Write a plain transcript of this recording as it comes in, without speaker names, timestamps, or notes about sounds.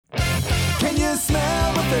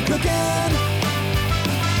they're cooking.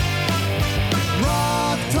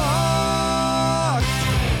 Rock Talk!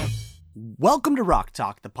 Welcome to Rock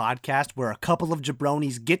Talk, the podcast where a couple of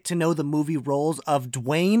jabronis get to know the movie roles of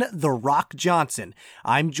Dwayne "The Rock" Johnson.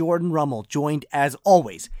 I'm Jordan Rummel, joined as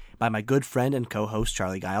always by my good friend and co-host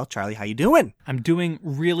Charlie Guile. Charlie, how you doing? I'm doing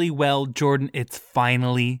really well, Jordan. It's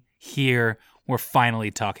finally here. We're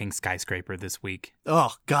finally talking Skyscraper this week.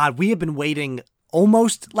 Oh, God, we have been waiting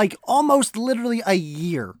almost literally a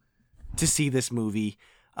year to see this movie.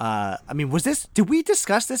 Did we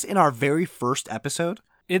discuss this in our very first episode?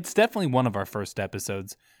 It's definitely one of our first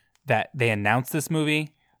episodes that they announced this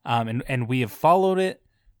movie, and we have followed it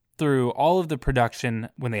through all of the production.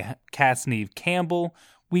 When they cast Neve Campbell,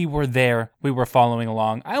 we were there. We were following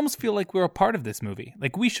along. I almost feel like we're a part of this movie.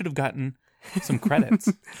 Like we should have gotten some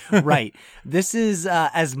credits. Right. This is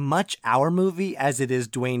as much our movie as it is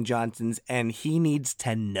Dwayne Johnson's, and he needs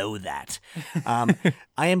to know that. I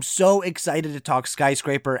am so excited to talk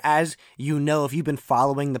Skyscraper. As you know, if you've been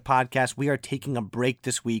following the podcast, we are taking a break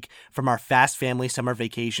this week from our Fast Family summer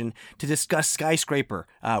vacation to discuss Skyscraper,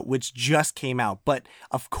 which just came out. But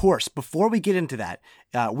of course, before we get into that,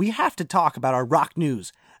 we have to talk about our rock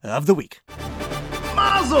news of the week.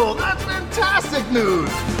 Mazel! That's fantastic news!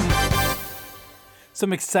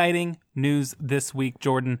 Some exciting news this week,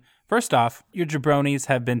 Jordan. First off, your jabronis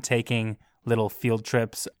have been taking little field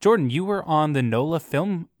trips. Jordan, you were on the NOLA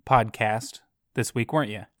Film Podcast this week, weren't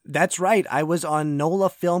you? That's right. I was on NOLA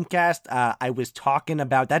Filmcast. I was talking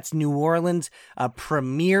about, that's New Orleans'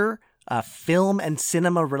 premier film and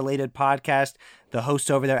cinema related podcast. The hosts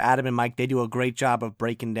over there, Adam and Mike, they do a great job of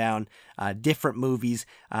breaking down different movies.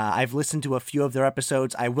 I've listened to a few of their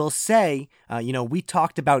episodes. I will say, we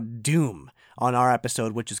talked about Doom on our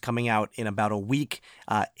episode, which is coming out in about a week.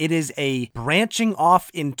 It is a branching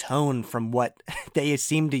off in tone from what they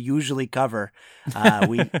seem to usually cover.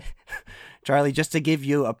 Charlie, just to give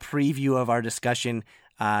you a preview of our discussion,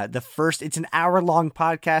 it's an hour-long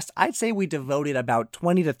podcast. I'd say we devoted about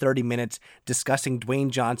 20 to 30 minutes discussing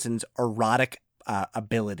Dwayne Johnson's erotic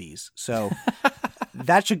abilities. So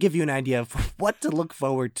that should give you an idea of what to look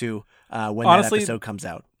forward to when that episode comes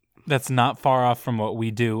out. That's not far off from what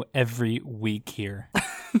we do every week here.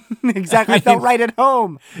 Exactly. I felt right at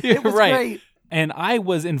home. It was right. Great. And I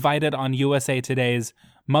was invited on USA Today's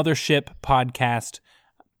Mothership podcast.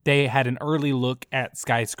 They had an early look at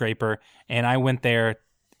Skyscraper, and I went there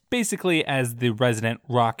basically as the resident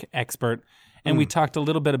rock expert. And we talked a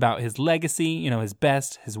little bit about his legacy, his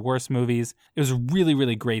best, his worst movies. It was a really,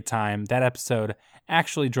 really great time. That episode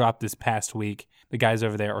actually dropped this past week. The guys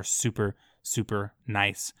over there are super, super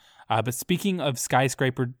nice. But speaking of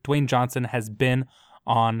Skyscraper, Dwayne Johnson has been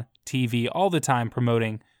on TV all the time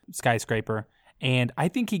promoting Skyscraper. And I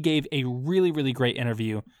think he gave a really, really great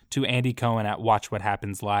interview to Andy Cohen at Watch What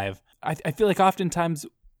Happens Live. I feel like oftentimes,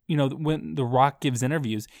 when The Rock gives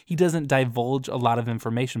interviews, he doesn't divulge a lot of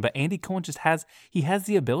information, but Andy Cohen has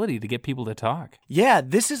the ability to get people to talk. Yeah,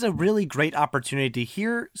 this is a really great opportunity to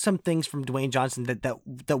hear some things from Dwayne Johnson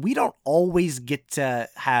that we don't always get to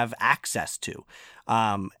have access to.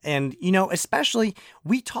 Especially,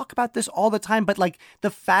 we talk about this all the time, but like the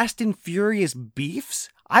Fast and Furious beefs,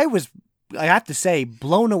 I have to say,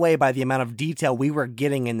 blown away by the amount of detail we were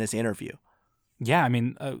getting in this interview. Yeah,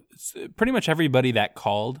 pretty much everybody that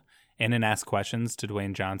called in and asked questions to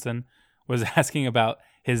Dwayne Johnson was asking about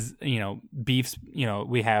his, beefs.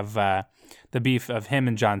 We have the beef of him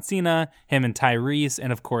and John Cena, him and Tyrese,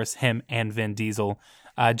 and of course him and Vin Diesel.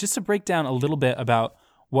 Just to break down a little bit about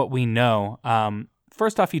what we know.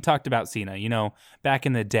 First off, he talked about Cena. Back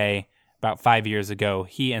in the day, about 5 years ago,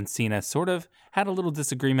 he and Cena sort of had a little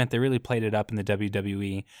disagreement. They really played it up in the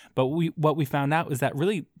WWE. But what we found out is that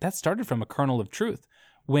really that started from a kernel of truth.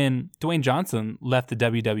 When Dwayne Johnson left the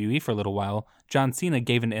WWE for a little while, John Cena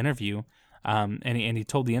gave an interview, and he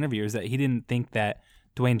told the interviewers that he didn't think that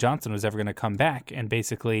Dwayne Johnson was ever going to come back, and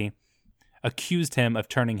basically accused him of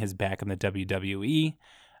turning his back on the WWE.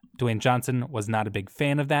 Dwayne Johnson was not a big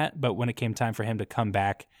fan of that, but when it came time for him to come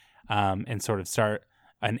back and sort of start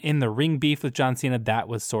an in-the-ring beef with John Cena, that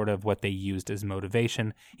was sort of what they used as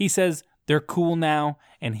motivation. He says they're cool now,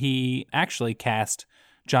 and he actually cast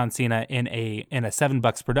John Cena in a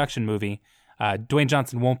 $7 production movie. Dwayne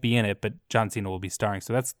Johnson won't be in it, but John Cena will be starring,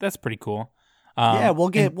 so that's pretty cool. We'll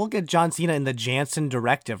get John Cena in the Jansen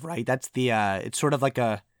Directive, right? That's the it's sort of like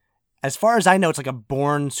as far as I know, it's like a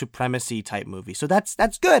Bourne Supremacy type movie. So that's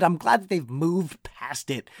good. I'm glad that they've moved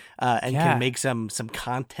past it and can make some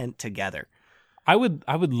content together. I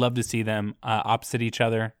would love to see them opposite each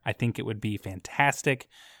other. I think it would be fantastic.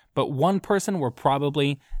 But one person we're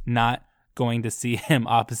probably not going to see him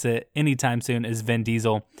opposite anytime soon is Vin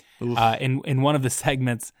Diesel. In one of the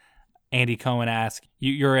segments, Andy Cohen asked,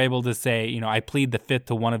 you're able to say, I plead the fifth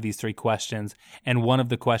to one of these three questions. And one of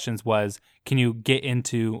the questions was, can you get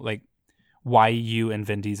into like why you and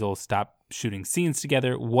Vin Diesel stopped shooting scenes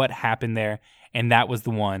together? What happened there? And that was the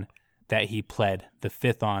one that he pled the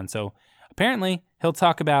fifth on. So apparently he'll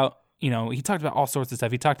talk about, he talked about all sorts of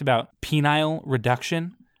stuff. He talked about penile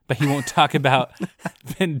reduction, but he won't talk about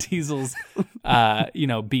Vin Diesel's,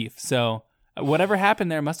 beef. So whatever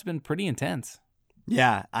happened there must have been pretty intense.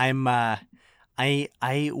 Yeah,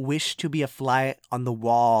 I wish to be a fly on the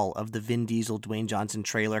wall of the Vin Diesel Dwayne Johnson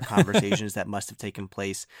trailer conversations that must have taken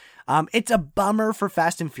place. It's a bummer for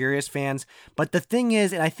Fast and Furious fans, but the thing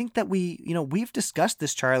is, and I think that we've discussed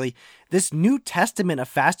this, Charlie, this new testament of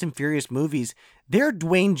Fast and Furious movies, they're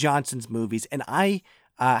Dwayne Johnson's movies, and I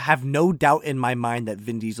have no doubt in my mind that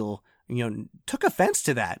Vin Diesel took offense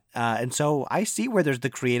to that. And so I see where there's the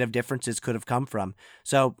creative differences could have come from.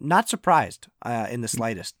 So not surprised in the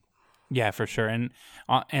slightest. Yeah, for sure. And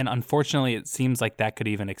unfortunately, it seems like that could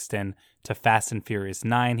even extend to Fast and Furious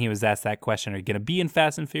 9. He was asked that question, are you going to be in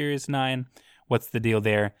Fast and Furious 9? What's the deal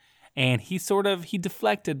there? And he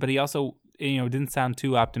deflected, but he also didn't sound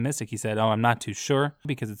too optimistic. He said, I'm not too sure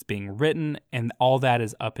because it's being written and all that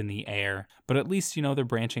is up in the air. But at least, they're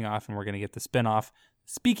branching off and we're going to get the spinoff.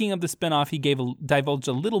 Speaking of the spinoff, he divulged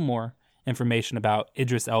a little more information about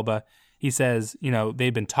Idris Elba. He says,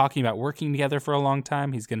 they've been talking about working together for a long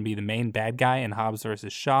time. He's going to be the main bad guy in Hobbs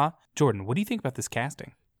vs. Shaw. Jordan, what do you think about this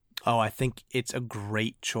casting? Oh, I think it's a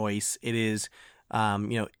great choice. It is,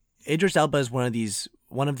 Idris Elba is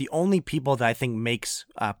one of the only people that I think makes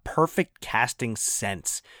perfect casting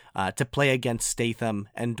sense to play against Statham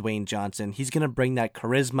and Dwayne Johnson. He's going to bring that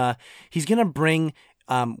charisma. He's going to bring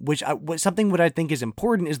something what I think is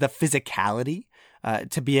important is the physicality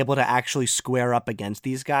to be able to actually square up against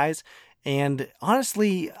these guys. And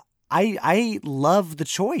honestly, I love the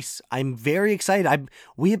choice. I'm very excited.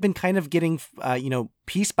 We have been kind of getting,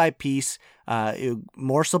 piece by piece,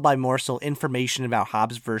 morsel by morsel information about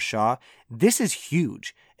Hobbs vs. Shaw. This is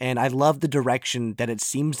huge, and I love the direction that it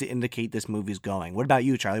seems to indicate this movie's going. What about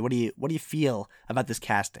you, Charlie? What do you feel about this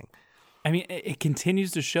casting? I mean, it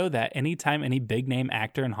continues to show that anytime any big name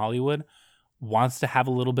actor in Hollywood wants to have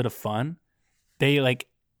a little bit of fun, they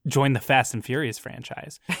join the Fast and Furious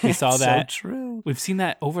franchise. We saw that. So true. We've seen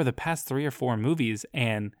that over the past 3 or 4 movies,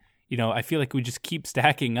 and I feel like we just keep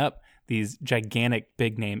stacking up these gigantic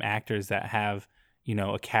big name actors that have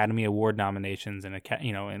Academy Award nominations and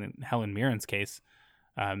in Helen Mirren's case,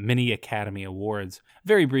 many Academy Awards.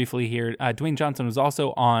 Very briefly here, Dwayne Johnson was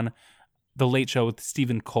also on The Late Show with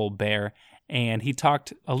Stephen Colbert, and he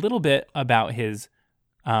talked a little bit about his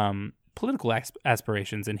political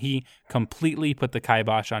aspirations, and he completely put the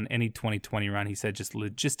kibosh on any 2020 run. He said just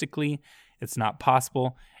logistically, it's not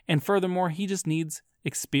possible, and furthermore, he just needs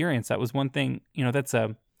experience. That was one thing, that's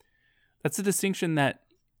a distinction that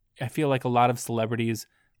I feel like a lot of celebrities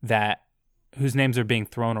whose names are being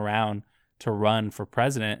thrown around to run for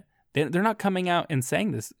president, they're not coming out and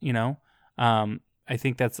saying this, I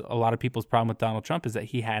think that's a lot of people's problem with Donald Trump is that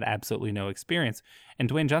he had absolutely no experience. And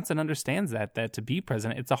Dwayne Johnson understands that to be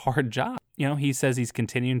president, it's a hard job. He says he's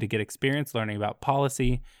continuing to get experience learning about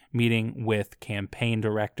policy, meeting with campaign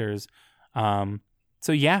directors.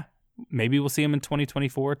 So yeah, maybe we'll see him in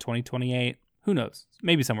 2024, 2028. Who knows?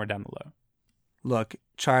 Maybe somewhere down the road. Look,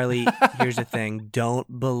 Charlie, here's the thing.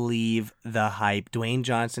 Don't believe the hype. Dwayne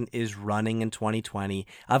Johnson is running in 2020.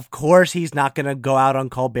 Of course, he's not going to go out on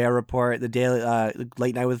Colbert Report, the daily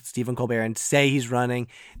late night with Stephen Colbert, and say he's running.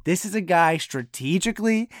 This is a guy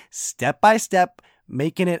strategically, step by step,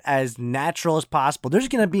 making it as natural as possible. There's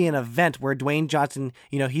going to be an event where Dwayne Johnson,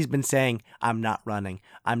 he's been saying, I'm not running.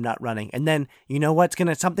 And then,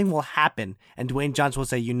 something will happen, and Dwayne Johnson will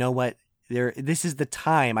say, you know what? This is the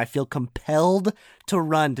time. I feel compelled to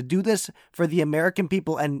run, to do this for the American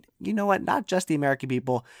people. And you know what? Not just the American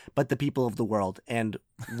people, but the people of the world. And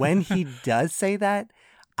when he does say that,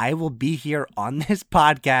 I will be here on this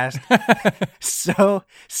podcast so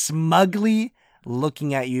smugly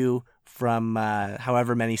looking at you from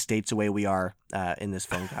however many states away we are in this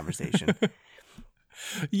phone conversation.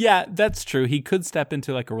 Yeah, that's true. He could step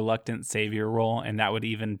into a reluctant savior role, and that would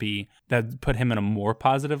put him in a more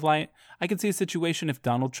positive light. I could see a situation if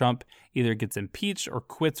Donald Trump either gets impeached or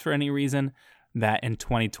quits for any reason, that in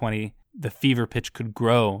 2020, the fever pitch could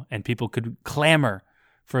grow and people could clamor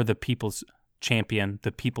for the people's champion,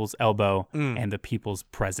 the people's elbow, and the people's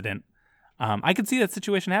president. I could see that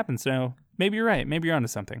situation happen. So maybe you're right. Maybe you're onto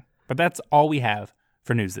something. But that's all we have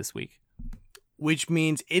for news this week. which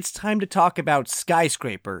means it's time to talk about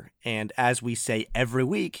Skyscraper. And as we say every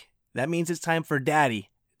week, that means it's time for Daddy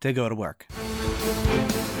to go to work.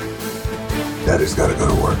 Daddy's gotta go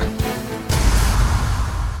to work.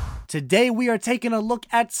 Today we are taking a look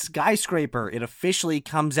at Skyscraper. It officially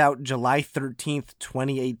comes out July 13th,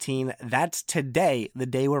 2018. That's today, the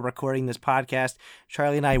day we're recording this podcast.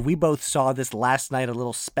 Charlie and I, we both saw this last night, a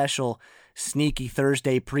little special sneaky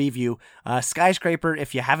Thursday preview. Skyscraper,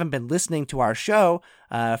 if you haven't been listening to our show,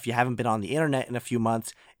 if you haven't been on the internet in a few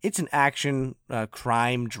months, it's an action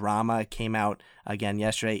crime drama. It came out again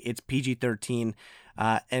yesterday. It's PG-13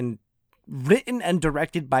 and written and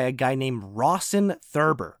directed by a guy named Rawson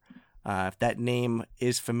Thurber. If that name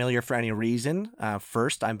is familiar for any reason,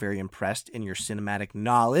 first, I'm very impressed in your cinematic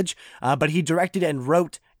knowledge. But he directed and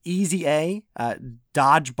wrote Easy A,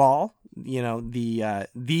 Dodgeball, the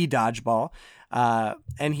Dodgeball.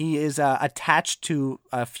 And he is attached to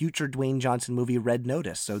a future Dwayne Johnson movie, Red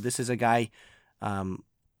Notice. So this is a guy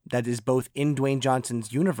that is both in Dwayne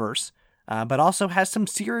Johnson's universe, but also has some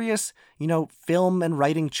serious, film and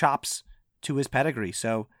writing chops to his pedigree.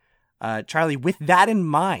 So, Charlie, with that in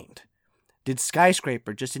mind, did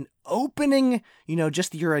Skyscraper, just an opening,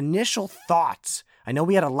 just your initial thoughts? I know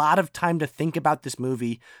we had a lot of time to think about this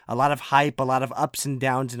movie, a lot of hype, a lot of ups and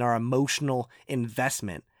downs in our emotional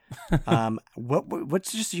investment.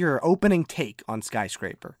 What's just your opening take on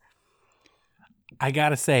Skyscraper? I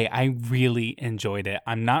gotta say, I really enjoyed it.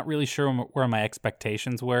 I'm not really sure where my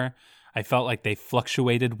expectations were. I felt like they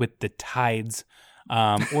fluctuated with the tides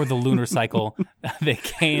or the lunar cycle. They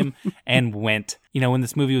came and went. When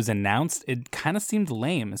this movie was announced, it kind of seemed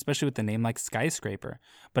lame, especially with the name like Skyscraper.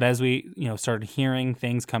 But as we, started hearing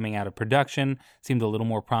things coming out of production, it seemed a little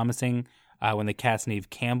more promising. When they cast Neve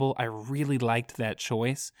Campbell, I really liked that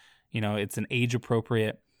choice. It's an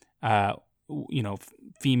age-appropriate,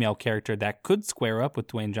 female character that could square up with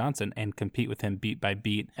Dwayne Johnson and compete with him beat by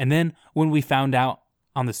beat. And then when we found out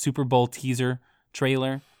on the Super Bowl teaser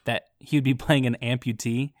trailer that he'd be playing an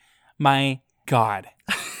amputee, my God.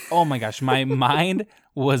 Oh my gosh, my mind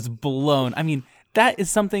was blown. I mean, that is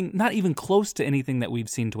something not even close to anything that we've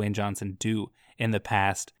seen Dwayne Johnson do in the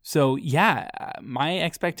past. So yeah, my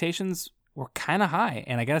expectations were kind of high,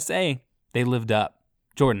 and I gotta say, they lived up.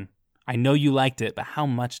 Jordan, I know you liked it, but how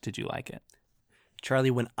much did you like it?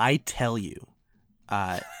 Charlie, when I tell you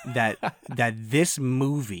that this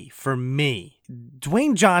movie, for me,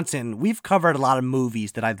 Dwayne Johnson, we've covered a lot of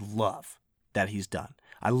movies that I love that he's done.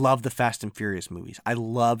 I love the Fast and Furious movies. I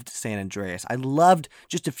loved San Andreas. I loved,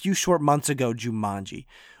 just a few short months ago, Jumanji.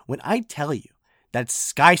 When I tell you that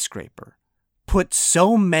Skyscraper put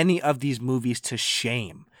so many of these movies to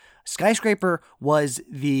shame, Skyscraper was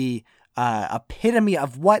the epitome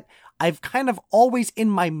of what I've kind of always in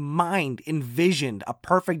my mind envisioned a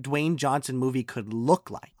perfect Dwayne Johnson movie could look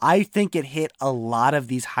like. I think it hit a lot of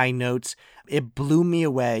these high notes. It blew me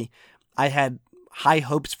away. I had high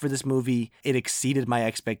hopes for this movie. It exceeded my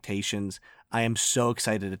expectations. I am so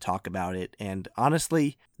excited to talk about it. And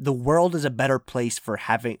honestly, the world is a better place for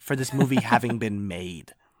this movie having been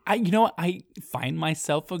made. I find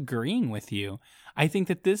myself agreeing with you. I think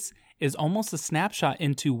that this is almost a snapshot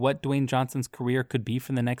into what Dwayne Johnson's career could be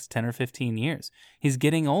for the next 10 or 15 years. He's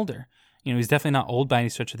getting older. He's definitely not old by any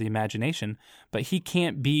stretch of the imagination, but he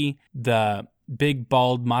can't be the big,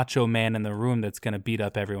 bald, macho man in the room that's going to beat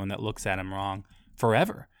up everyone that looks at him wrong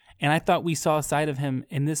forever. And I thought we saw a side of him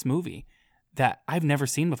in this movie that I've never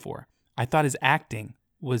seen before. I thought his acting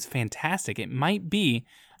was fantastic. It might be,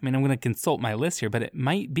 I'm going to consult my list here, but it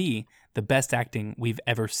might be the best acting we've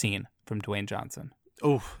ever seen from Dwayne Johnson.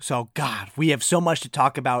 Oh, so God, we have so much to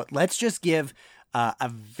talk about. Let's just give a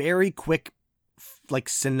very quick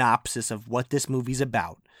synopsis of what this movie's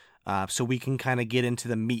about, so we can kind of get into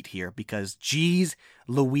the meat here, because geez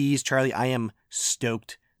Louise, Charlie, I am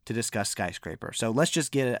stoked to discuss Skyscraper. So let's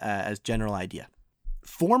just get a general idea.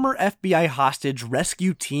 Former FBI hostage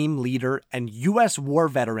rescue team leader and U.S. war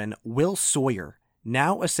veteran Will Sawyer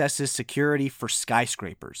now assesses security for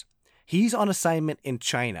skyscrapers. He's on assignment in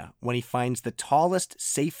China when he finds the tallest,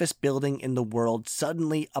 safest building in the world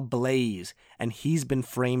suddenly ablaze, and he's been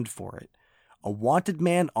framed for it. A wanted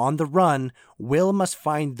man on the run, Will must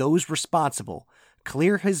find those responsible,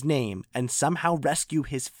 clear his name, and somehow rescue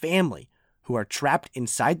his family, who are trapped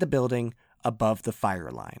inside the building above the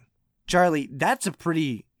fire line. Charlie, that's a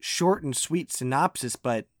pretty short and sweet synopsis,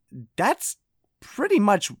 but that's pretty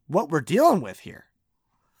much what we're dealing with here.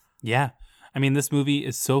 Yeah. I mean, this movie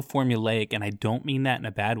is so formulaic, and I don't mean that in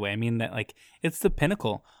a bad way. I mean that, it's the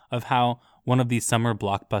pinnacle of how one of these summer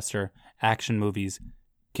blockbuster action movies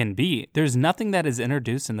can be. There's nothing that is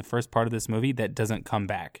introduced in the first part of this movie that doesn't come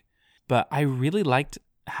back. but I really liked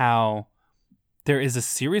how there is a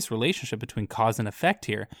serious relationship between cause and effect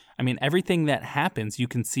here. I mean, everything that happens, you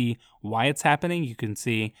can see why it's happening. You can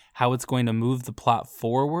see how it's going to move the plot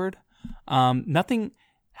forward. Nothing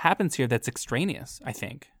happens here that's extraneous, I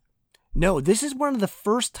think. No, this is one of the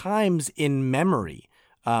first times in memory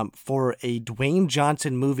for a Dwayne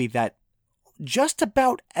Johnson movie that just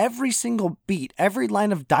about every single beat, every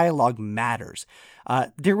line of dialogue matters.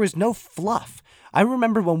 There was no fluff. I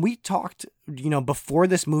remember when we talked, before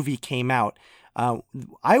this movie came out,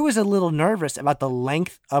 I was a little nervous about the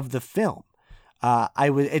length of the film.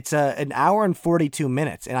 It's an hour and 42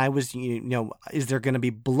 minutes, and I was, is there going to be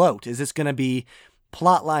bloat? Is this going to be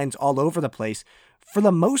plot lines all over the place? For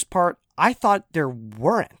the most part, I thought there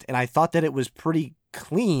weren't, and I thought that it was pretty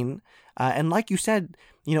clean. And like you said,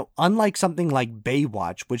 unlike something like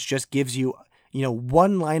Baywatch, which just gives you,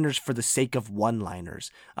 one-liners for the sake of one-liners,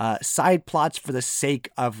 side plots for the sake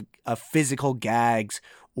of physical gags,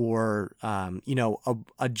 or,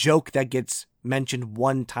 a joke that gets mentioned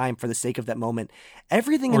one time for the sake of that moment.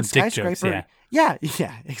 Everything in Skyscraper. Jokes, yeah,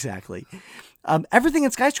 exactly. Everything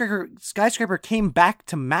in Skyscraper came back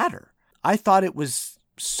to matter. I thought it was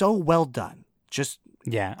so well done.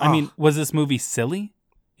 I mean, was this movie silly?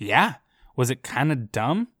 Yeah. Was it kind of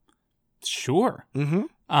dumb? Sure.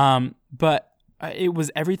 Mm-hmm. But it was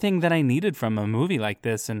everything that I needed from a movie like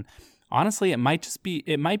this, and honestly, it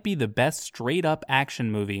might be the best straight up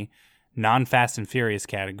action movie, non-Fast and Furious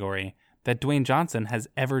category, that Dwayne Johnson has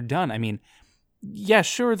ever done. I mean, yeah,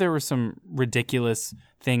 sure, there were some ridiculous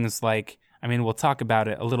things like, we'll talk about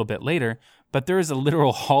it a little bit later, but there is a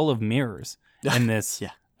literal hall of mirrors in this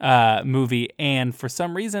movie, and for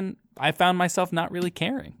some reason, I found myself not really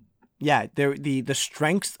caring. Yeah, the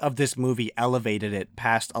strengths of this movie elevated it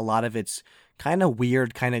past a lot of its kind of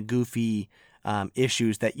weird, kind of goofy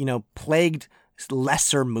issues that, plagued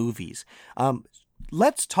lesser movies.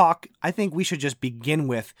 Let's talk. I think we should just begin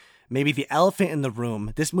with maybe the elephant in the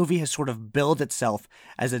room. This movie has sort of billed itself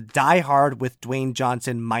as a Die Hard with Dwayne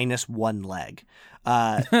Johnson minus one leg.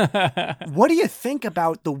 What do you think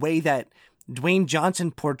about the way that Dwayne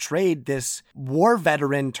Johnson portrayed this war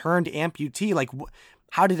veteran turned amputee? Like,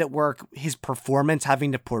 how did it work? His performance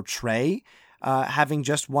having to portray having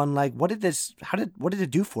just one leg. What did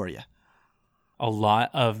it do for you? A lot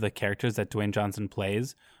of the characters that Dwayne Johnson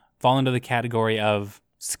plays fall into the category of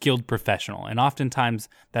skilled professional, and oftentimes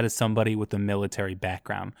that is somebody with a military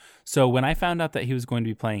background. So when I found out that he was going to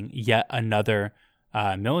be playing yet another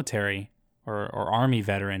military or army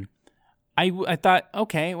veteran, I thought,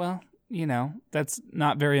 okay, well, that's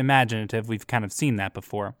not very imaginative. We've kind of seen that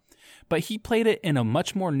before. But he played it in a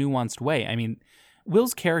much more nuanced way. I mean,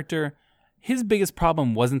 Will's character, his biggest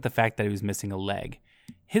problem wasn't the fact that he was missing a leg.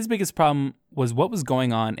 His biggest problem was what was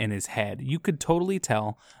going on in his head. You could totally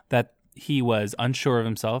tell that he was unsure of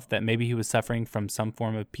himself, that maybe he was suffering from some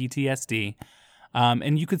form of PTSD.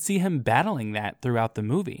 And you could see him battling that throughout the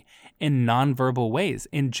movie in nonverbal ways,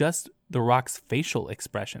 in just The Rock's facial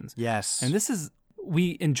expressions. Yes. And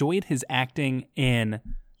we enjoyed his acting in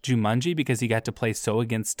Jumanji because he got to play so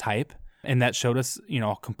against type, and that showed us,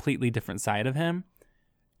 a completely different side of him.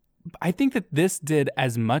 I think that this did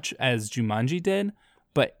as much as Jumanji did,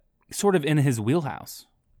 but sort of in his wheelhouse.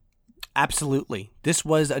 Absolutely. This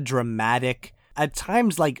was a dramatic, at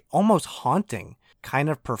times like almost haunting kind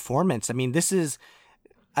of performance. I mean, this is,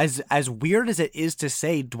 as weird as it is to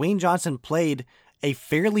say, Dwayne Johnson played a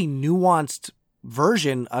fairly nuanced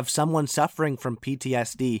version of someone suffering from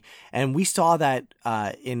PTSD, and we saw that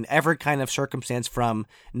in every kind of circumstance, from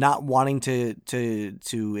not wanting to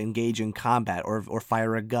engage in combat or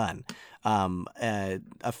fire a gun,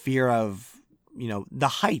 a fear of the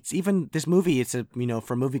heights. Even this movie, it's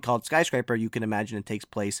for a movie called Skyscraper, you can imagine it takes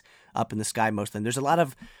place up in the sky most of the time. There's a lot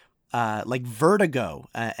of like vertigo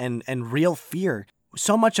and real fear.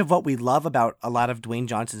 So much of what we love about a lot of Dwayne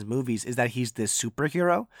Johnson's movies is that he's this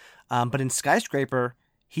superhero. But in Skyscraper,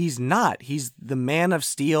 he's not. He's the Man of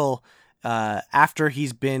Steel after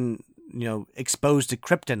he's been, exposed to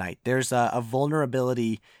kryptonite. There's a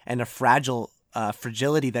vulnerability and a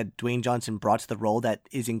fragility that Dwayne Johnson brought to the role that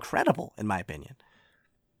is incredible, in my opinion.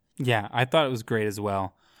 Yeah, I thought it was great as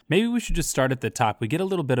well. Maybe we should just start at the top. We get a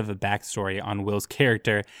little bit of a backstory on Will's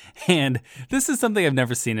character, and this is something I've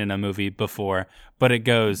never seen in a movie before, but it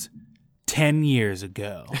goes 10 years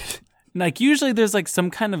ago. Like, usually there's like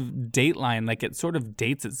some kind of date line, like it sort of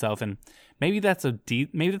dates itself, and maybe that's a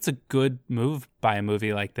good move by a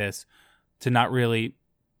movie like this to not really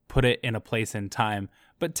put it in a place in time.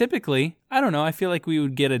 But typically, I don't know, I feel like we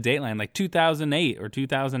would get a date line like 2008 or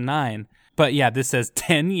 2009. But yeah, this says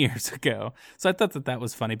 10 years ago. So I thought that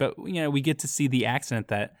was funny. But, we get to see the accident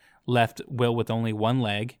that left Will with only one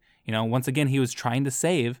leg. You know, once again, he was trying to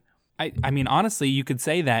save. I mean, honestly, you could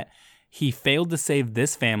say that he failed to save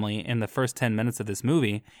this family in the first 10 minutes of this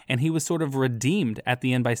movie, and he was sort of redeemed at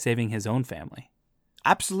the end by saving his own family.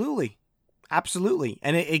 Absolutely.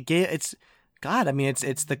 And it's God, I mean,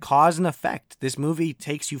 it's the cause and effect. This movie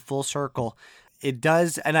takes you full circle. It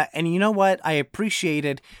does. And you know what? I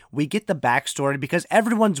appreciated we get the backstory because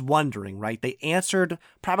everyone's wondering, right? They answered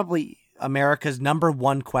probably America's number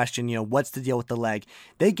one question, you know, what's the deal with the leg?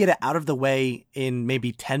 They get it out of the way in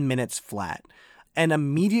maybe 10 minutes flat. And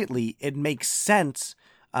immediately it makes sense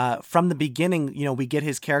from the beginning. You know, we get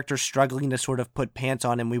his character struggling to sort of put pants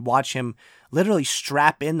on and we watch him literally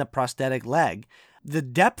strap in the prosthetic leg. The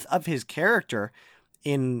depth of his character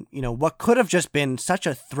in, you know, what could have just been such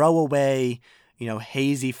a throwaway, you know,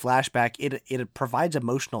 hazy flashback, it provides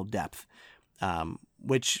emotional depth,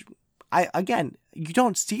 which you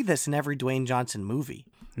don't see this in every Dwayne Johnson movie.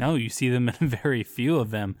 No, you see them in very few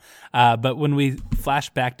of them. But when we flash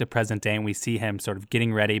back to present day and we see him sort of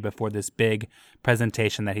getting ready before this big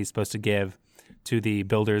presentation that he's supposed to give to the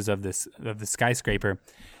builders of the skyscraper,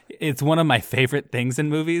 it's one of my favorite things in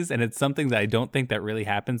movies, and it's something that I don't think that really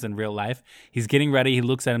happens in real life. He's getting ready, he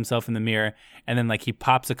looks at himself in the mirror, and then like he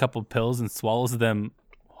pops a couple pills and swallows them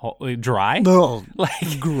dry. Oh,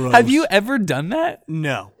 like, gross. Have you ever done that?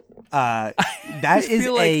 No. That is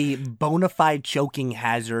a bona fide choking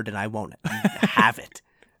hazard, and I won't have it.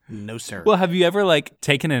 No, sir. Well, have you ever like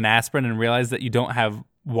taken an aspirin and realized that you don't have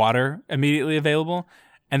water immediately available?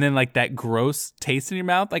 And then like that gross taste in your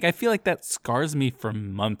mouth? Like I feel like that scars me for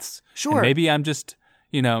months. Sure. And maybe I'm just,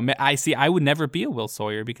 you know, I would never be a Will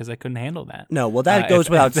Sawyer because I couldn't handle that. No, well that goes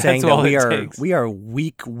without saying that we are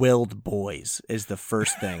weak-willed boys is the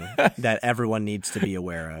first thing that everyone needs to be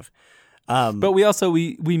aware of. But we also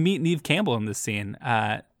we meet Neve Campbell in this scene.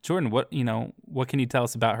 Jordan, what can you tell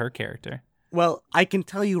us about her character? Well, I can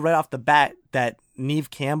tell you right off the bat that Neve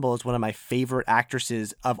Campbell is one of my favorite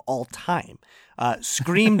actresses of all time.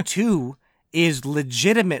 Scream 2 is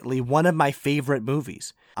legitimately one of my favorite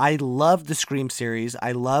movies. I love the Scream series.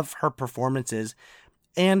 I love her performances.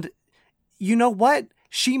 And you know what?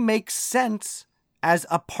 She makes sense as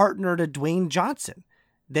a partner to Dwayne Johnson.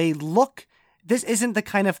 This isn't the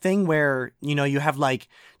kind of thing where, you know, you have like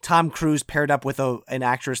Tom Cruise paired up with an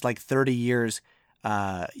actress like 30 years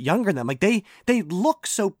younger than them. Like they look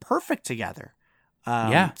so perfect together.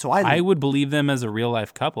 So I would believe them as a real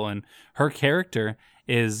life couple, and her character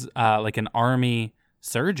is like an army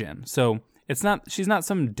surgeon. So she's not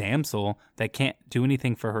some damsel that can't do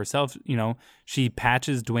anything for herself. You know, she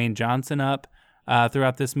patches Dwayne Johnson up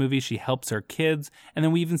throughout this movie. She helps her kids, and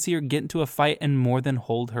then we even see her get into a fight and more than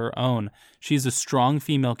hold her own. She's a strong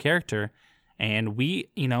female character, and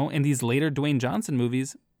we, you know, in these later Dwayne Johnson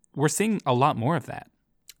movies, we're seeing a lot more of that.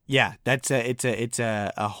 Yeah, it's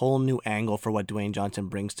a whole new angle for what Dwayne Johnson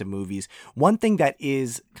brings to movies. One thing that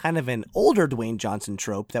is kind of an older Dwayne Johnson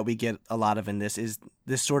trope that we get a lot of in this is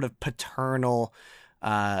this sort of paternal,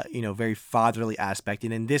 very fatherly aspect.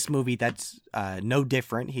 And in this movie, that's no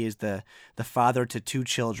different. He is the father to two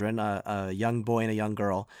children, a young boy and a young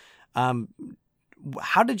girl.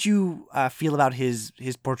 How did you feel about his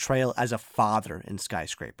portrayal as a father in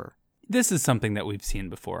Skyscraper? This is something that we've seen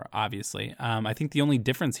before, obviously. I think the only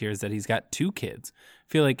difference here is that he's got two kids.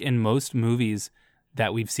 I feel like in most movies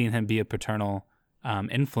that we've seen him be a paternal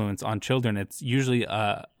influence on children, it's usually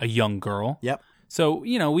a young girl. Yep. So,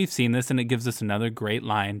 you know, we've seen this, and it gives us another great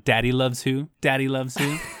line. Daddy loves who? Daddy loves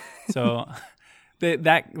who? So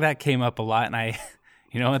that came up a lot, and I,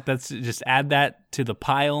 you know what, let's just add that to the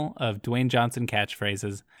pile of Dwayne Johnson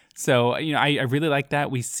catchphrases. So, you know, I really like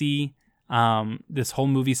that. We see this whole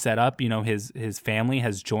movie set up. You know, his family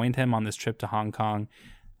has joined him on this trip to Hong Kong.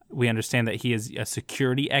 We understand that he is a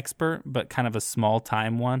security expert, but kind of a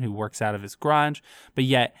small-time one who works out of his garage. But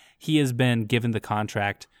yet, he has been given the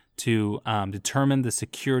contract to determine the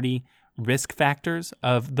security risk factors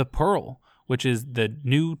of the Pearl, which is the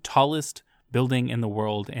new tallest building in the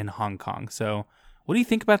world in Hong Kong. So what do you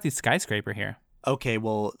think about the skyscraper here? Okay,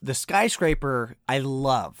 well, the skyscraper I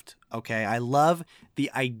loved. Okay, I love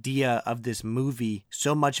the idea of this movie,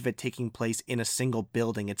 so much of it taking place in a single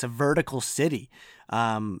building. It's a vertical city.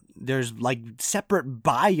 There's like separate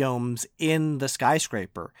biomes in the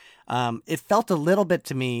skyscraper. It felt a little bit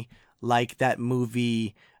to me like that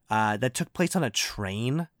movie that took place on a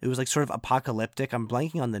train. It was like sort of apocalyptic. I'm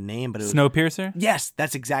blanking on the name, but it was Snowpiercer? Yes,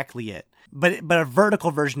 that's exactly it. but a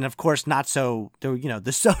vertical version, of course, not so.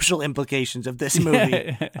 The social implications of this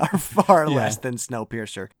movie are far less than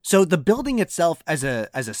Snowpiercer. So the building itself as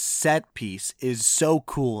a set piece is so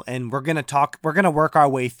cool, and we're gonna work our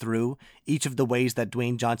way through each of the ways that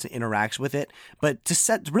Dwayne Johnson interacts with it. But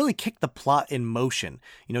to really kick the plot in motion,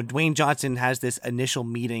 Dwayne Johnson has this initial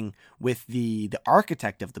meeting with the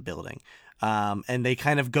architect of the building. And they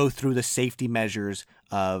kind of go through the safety measures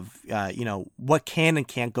of, what can and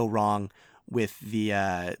can't go wrong with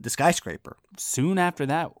the skyscraper. Soon after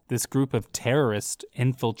that, this group of terrorists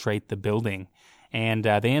infiltrate the building, and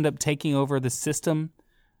they end up taking over the system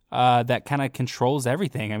that kind of controls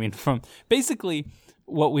everything. I mean, from basically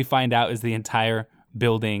what we find out is the entire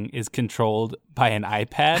building is controlled by an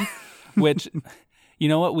iPad, which, you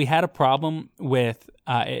know what, we had a problem with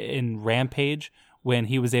in Rampage, when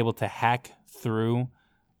he was able to hack through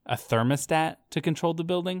a thermostat to control the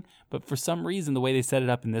building. But for some reason, the way they set it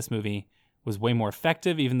up in this movie was way more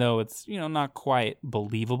effective, even though it's, not quite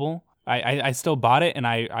believable. I still bought it, and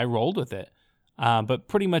I rolled with it. But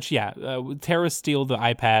pretty much, terrorists steal the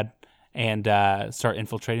iPad and start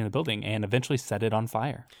infiltrating the building and eventually set it on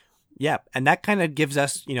fire. Yeah, and that kind of gives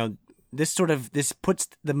us, this puts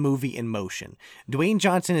the movie in motion. Dwayne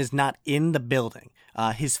Johnson is not in the building.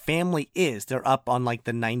 His family is. They're up on like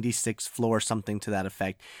the 96th floor, something to that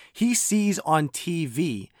effect. He sees on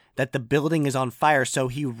TV that the building is on fire, so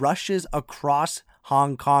he rushes across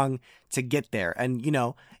Hong Kong to get there. And,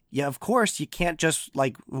 of course, you can't just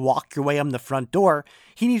like walk your way on the front door.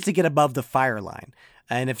 He needs to get above the fire line.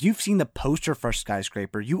 And if you've seen the poster for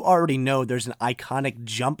Skyscraper, you already know there's an iconic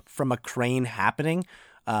jump from a crane happening.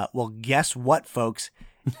 Well, guess what, folks?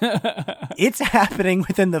 It's happening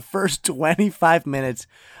within the first 25 minutes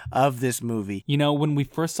of this movie. When we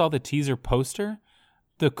first saw the teaser poster,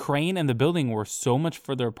 the crane and the building were so much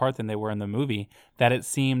further apart than they were in the movie that it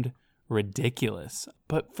seemed ridiculous.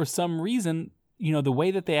 But for some reason, the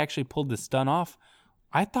way that they actually pulled this stunt off,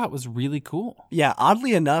 I thought was really cool. Yeah,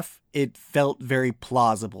 oddly enough, it felt very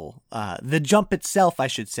plausible. The jump itself, I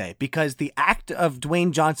should say, because the act of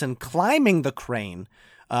Dwayne Johnson climbing the crane,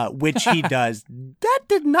 which he does, that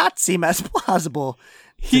did not seem as plausible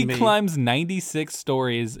to me. He climbs 96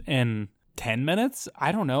 stories in 10 minutes?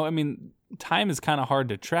 I don't know. I mean, time is kind of hard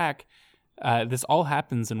to track. This all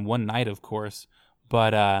happens in one night, of course.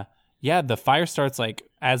 But the fire starts like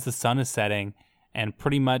as the sun is setting, and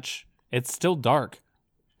pretty much it's still dark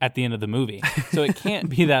at the end of the movie. So it can't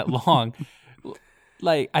be that long.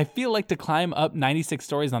 Like, I feel like to climb up 96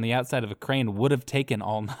 stories on the outside of a crane would have taken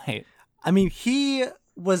all night. I mean, he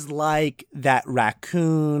was like that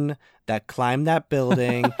raccoon that climbed that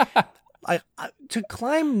building. To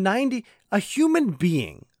climb a human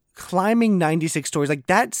being climbing 96 stories, like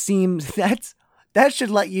that should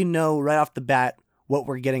let you know right off the bat what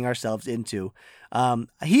we're getting ourselves into.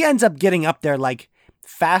 He ends up getting up there like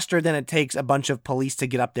faster than it takes a bunch of police to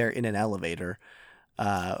get up there in an elevator.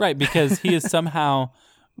 Right, because he is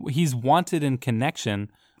he's wanted in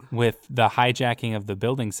connection with the hijacking of the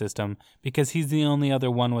building system because he's the only other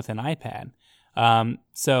one with an iPad.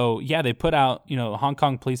 They put out, Hong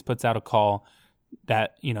Kong police puts out a call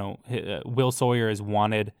that, Will Sawyer is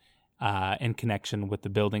wanted in connection with the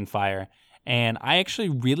building fire. And I actually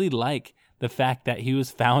really like the fact that he was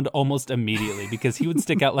found almost immediately because he would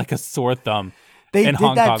stick out like a sore thumb in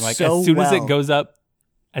Hong Kong. Like as soon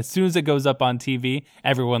as it goes up on TV,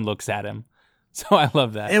 everyone looks at him. So I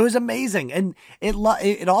love that. It was amazing. And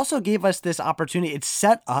it also gave us this opportunity. It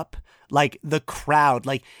set up like the crowd,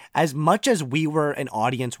 like as much as we were an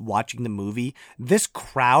audience watching the movie, this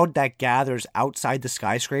crowd that gathers outside the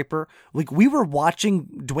skyscraper, like we were watching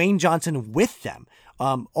Dwayne Johnson with them.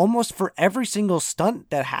 Almost for every single stunt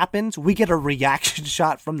that happens, we get a reaction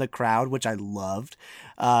shot from the crowd, which I loved.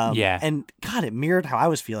 And God, it mirrored how I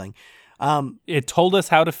was feeling. It told us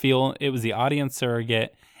how to feel. It was the audience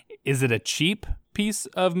surrogate. Is it a cheap piece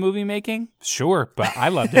of movie making? Sure, but I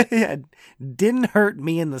loved it. It didn't hurt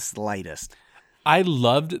me in the slightest. I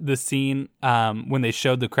loved the scene when they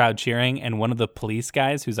showed the crowd cheering, and one of the police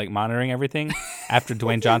guys who's like monitoring everything, after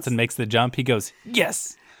Dwayne Johnson makes the jump, he goes,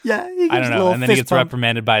 "Yes." Yeah, I don't know, and then he gets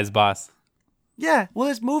reprimanded by his boss. Yeah, well,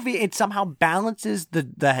 this movie, it somehow balances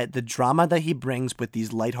the drama that he brings with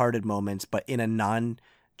these lighthearted moments, but in a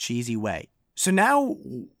non-cheesy way. So now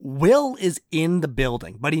Will is in the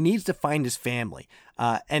building, but he needs to find his family.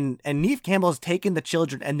 And Neve Campbell has taken the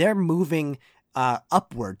children, and they're moving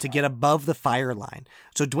upward to get above the fire line.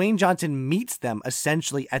 So Dwayne Johnson meets them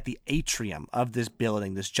essentially at the atrium of this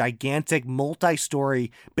building, this gigantic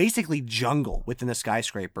multi-story, basically jungle within the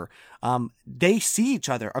skyscraper. They see each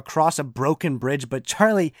other across a broken bridge, but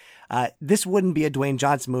Charlie, this wouldn't be a Dwayne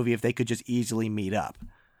Johnson movie if they could just easily meet up.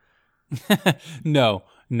 No.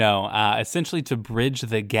 Essentially, to bridge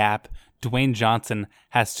the gap, Dwayne Johnson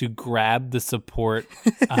has to grab the support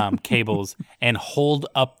cables and hold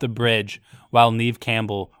up the bridge while Neve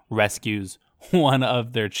Campbell rescues one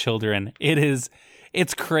of their children.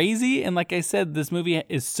 It's crazy, and like I said, this movie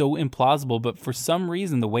is so implausible, but for some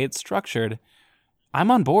reason, the way it's structured,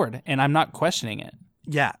 I'm on board, and I'm not questioning it.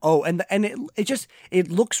 Yeah. Oh, and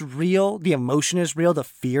it looks real. The emotion is real. The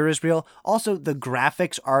fear is real. Also, the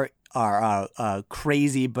graphics are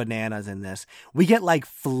crazy bananas in this. We get like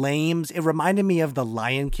flames. It reminded me of the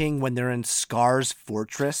Lion King when they're in Scar's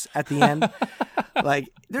fortress at the end. Like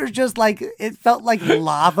there's just like, it felt like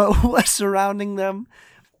lava was surrounding them.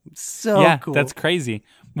 So cool. That's crazy.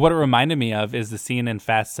 What it reminded me of is the scene in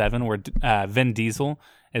Fast 7 where Vin Diesel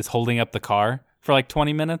is holding up the car for like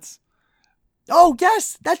 20 minutes. Oh,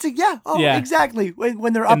 yes. Exactly.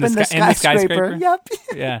 When they're up in the skyscraper. Yep.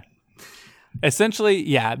 Yeah.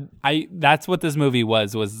 Essentially, that's what this movie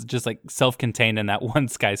was just like self-contained in that one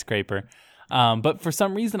skyscraper. But for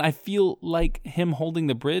some reason, I feel like him holding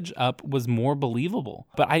the bridge up was more believable.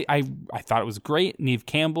 But I thought it was great. Neve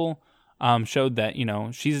Campbell showed that,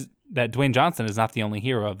 that Dwayne Johnson is not the only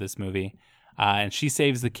hero of this movie. And she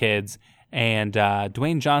saves the kids. And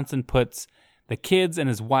Dwayne Johnson puts the kids and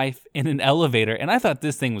his wife in an elevator. And I thought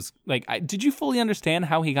this thing was like, did you fully understand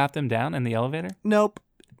how he got them down in the elevator? Nope.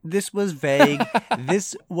 This was vague.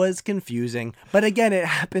 This was confusing. But again, it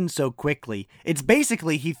happened so quickly. It's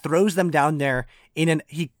basically he throws them down there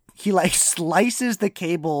he like slices the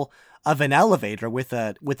cable of an elevator with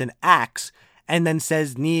an axe and then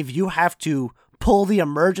says, Neve, you have to pull the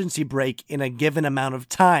emergency brake in a given amount of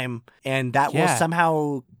time and that will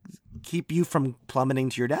somehow keep you from plummeting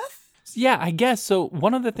to your death? Yeah, I guess. So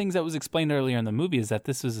one of the things that was explained earlier in the movie is that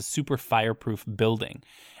this is a super fireproof building.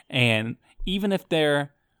 And even if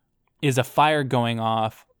there is a fire going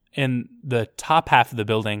off in the top half of the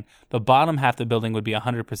building, the bottom half of the building would be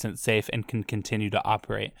 100% safe and can continue to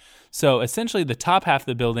operate. So essentially the top half of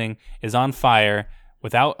the building is on fire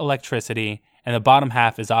without electricity, and the bottom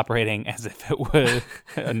half is operating as if it was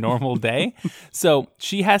a normal day. So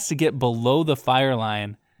she has to get below the fire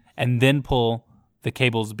line and then pull the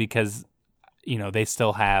cables because, they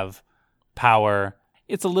still have power.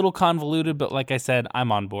 It's a little convoluted, but like I said,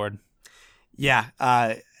 I'm on board. Yeah,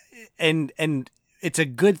 and it's a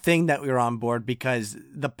good thing that we were on board because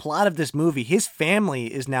the plot of this movie, his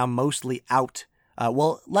family is now mostly out.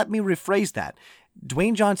 Well, let me rephrase that.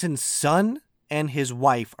 Dwayne Johnson's son and his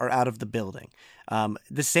wife are out of the building.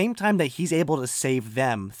 The same time that he's able to save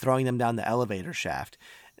them, throwing them down the elevator shaft,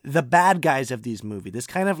 the bad guys of these movies, this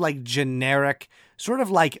kind of like generic, sort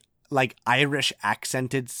of like Irish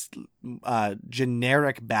accented,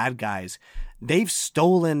 generic bad guys, they've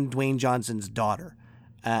stolen Dwayne Johnson's daughter.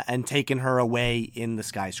 And taken her away in the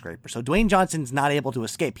skyscraper. So Dwayne Johnson's not able to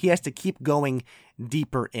escape. He has to keep going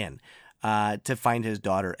deeper in to find his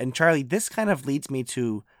daughter. And Charlie, this kind of leads me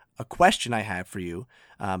to a question I have for you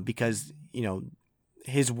because,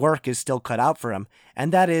 his work is still cut out for him.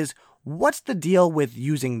 And that is, what's the deal with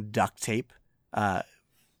using duct tape as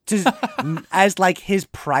like his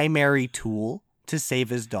primary tool to save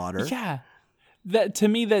his daughter? Yeah. To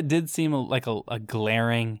me, that did seem like a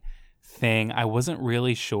glaring thing. I wasn't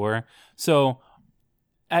really sure. So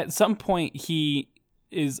at some point he's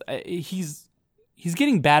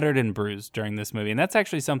getting battered and bruised during this movie. And that's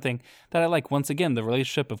actually something that I like. Once again, the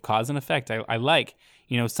relationship of cause and effect. I like,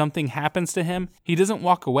 something happens to him. He doesn't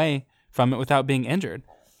walk away from it without being injured.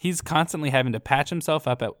 He's constantly having to patch himself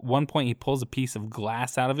up. At one point, he pulls a piece of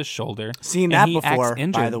glass out of his shoulder. Seen that before,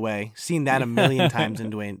 by the way. Seen that a million times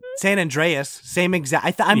in Dwayne. San Andreas, same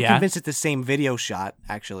exact. I'm convinced it's the same video shot,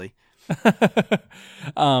 actually.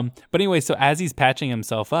 But anyway, so as he's patching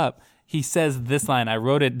himself up, he says this line. I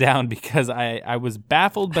wrote it down because I was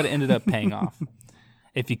baffled, but it ended up paying off.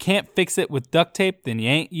 If you can't fix it with duct tape, then you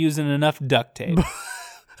ain't using enough duct tape.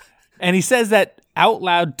 And he says that out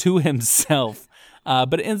loud to himself.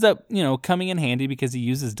 But it ends up, coming in handy because he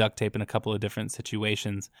uses duct tape in a couple of different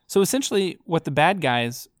situations. So essentially what the bad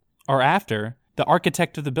guys are after, the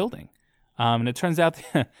architect of the building. And it turns out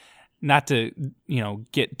not to,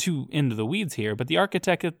 get too into the weeds here, but the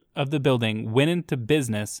architect of the building went into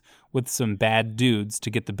business with some bad dudes to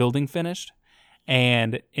get the building finished.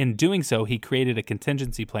 And in doing so, he created a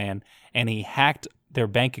contingency plan and he hacked their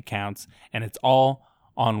bank accounts, and it's all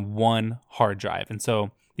on one hard drive. And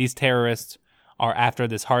so these terrorists are after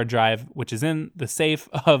this hard drive, which is in the safe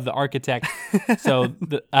of the architect. So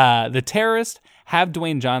the terrorists have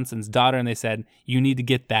Dwayne Johnson's daughter, and they said, you need to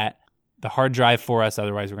get the hard drive for us,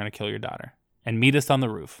 otherwise we're going to kill your daughter. And meet us on the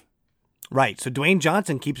roof. Right. So Dwayne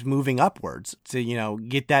Johnson keeps moving upwards to,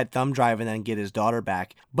 get that thumb drive and then get his daughter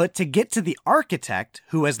back. But to get to the architect,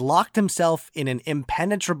 who has locked himself in an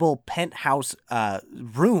impenetrable penthouse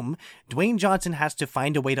room, Dwayne Johnson has to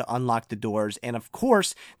find a way to unlock the doors. And of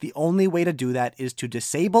course, the only way to do that is to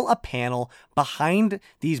disable a panel behind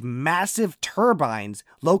these massive turbines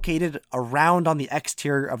located around on the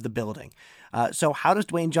exterior of the building. So how does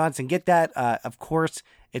Dwayne Johnson get that? Of course,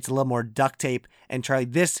 it's a little more duct tape. And Charlie,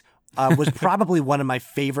 this was probably one of my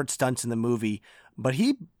favorite stunts in the movie, but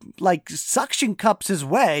he suction cups his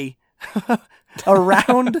way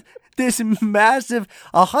around this massive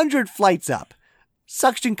 100 flights up,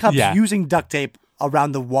 suction cups using duct tape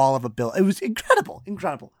around the wall of a building. It was incredible.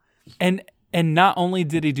 And not only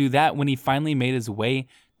did he do that, when he finally made his way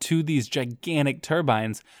to these gigantic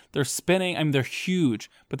turbines, they're spinning. I mean, they're huge,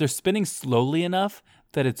 but they're spinning slowly enough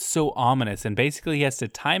that it's so ominous. And basically he has to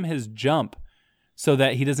time his jump so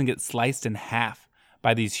that he doesn't get sliced in half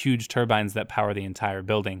by these huge turbines that power the entire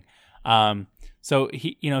building. So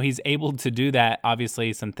he's able to do that.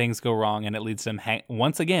 Obviously, some things go wrong, and it leads to him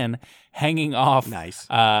once again hanging off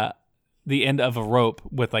the end of a rope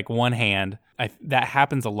with one hand. That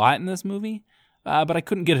happens a lot in this movie, but I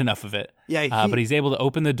couldn't get enough of it. Yeah, but he's able to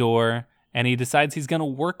open the door, and he decides he's going to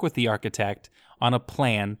work with the architect on a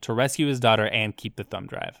plan to rescue his daughter and keep the thumb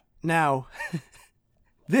drive. Now,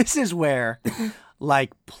 this is where,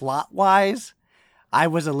 plot-wise, I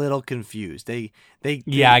was a little confused. I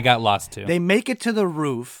got lost too. They make it to the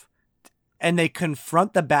roof, and they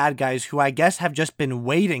confront the bad guys, who I guess have just been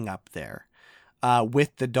waiting up there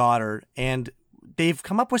with the daughter. And they've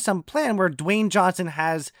come up with some plan where Dwayne Johnson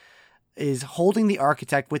is holding the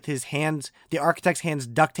architect with his hands, the architect's hands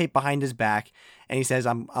duct taped behind his back, and he says,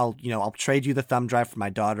 "I'll trade you the thumb drive for my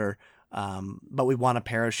daughter, but we want a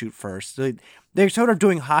parachute first." So they're sort of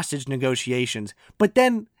doing hostage negotiations, but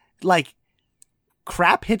then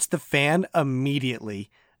crap hits the fan immediately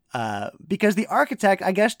because the architect,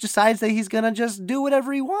 I guess, decides that he's gonna just do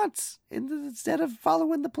whatever he wants instead of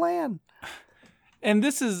following the plan. And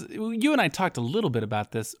you and I talked a little bit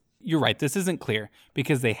about this. You're right, this isn't clear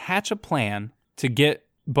because they hatch a plan to get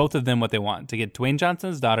both of them what they want, to get Dwayne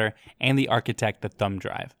Johnson's daughter and the architect the thumb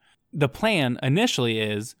drive. The plan initially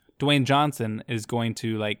is Dwayne Johnson is going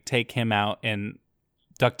to take him out in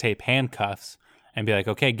duct tape handcuffs and be like,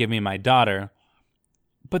 okay, give me my daughter.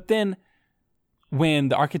 But then when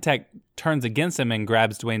the architect turns against him and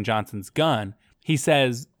grabs Dwayne Johnson's gun, he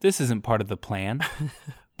says, this isn't part of the plan.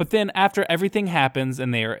 But then after everything happens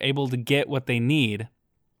and they are able to get what they need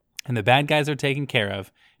and the bad guys are taken care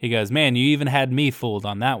of, he goes, man, you even had me fooled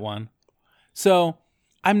on that one. So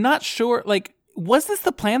I'm not sure, was this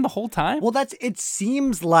the plan the whole time? Well, it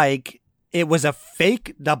seems like it was a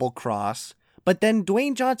fake double cross, but then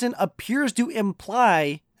Dwayne Johnson appears to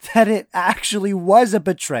imply that it actually was a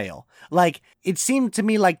betrayal. It seemed to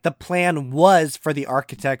me like the plan was for the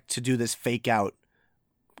architect to do this fake out,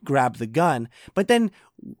 grab the gun, but then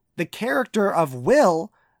the character of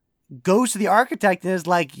Will goes to the architect and is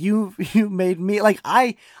like, you made me,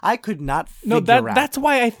 I could not figure out. That's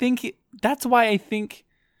why I think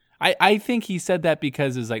I think he said that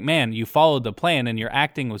because it's like, man, you followed the plan and your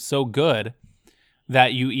acting was so good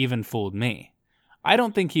that you even fooled me. I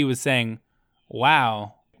don't think he was saying,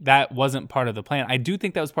 wow, that wasn't part of the plan. I do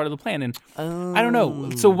think that was part of the plan. And I don't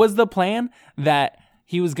know. So was the plan that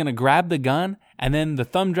he was going to grab the gun and then the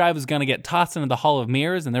thumb drive was going to get tossed into the Hall of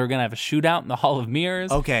Mirrors and they were going to have a shootout in the Hall of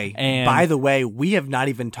Mirrors? Okay. And by the way, we have not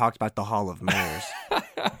even talked about the Hall of Mirrors,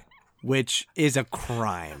 which is a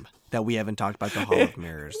crime that we haven't talked about the Hall of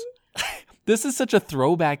Mirrors. This is such a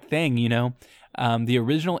throwback thing, The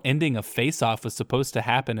original ending of Face Off was supposed to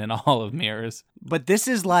happen in a Hall of Mirrors. But this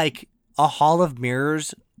is like a Hall of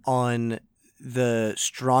Mirrors on the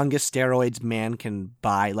strongest steroids man can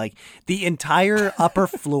buy. The entire upper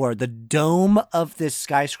floor, the dome of this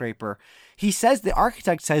skyscraper, the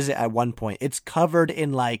architect says it at one point, it's covered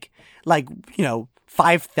in 5,000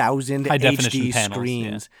 HD panels,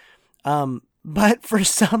 screens. Yeah. But for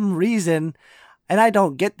some reason, and I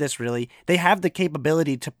don't get this really, they have the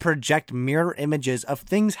capability to project mirror images of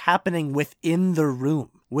things happening within the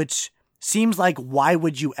room, which seems like, why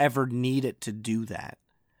would you ever need it to do that?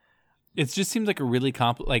 It just seems like a really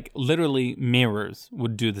literally mirrors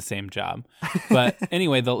would do the same job. But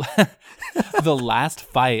anyway, the last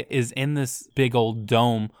fight is in this big old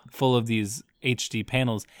dome full of these HD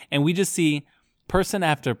panels, and we just see person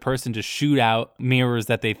after person just shoot out mirrors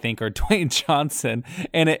that they think are Dwayne Johnson.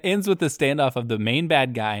 And it ends with the standoff of the main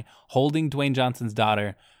bad guy holding Dwayne Johnson's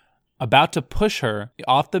daughter, about to push her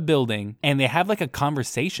off the building. And they have like a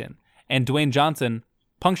conversation. And Dwayne Johnson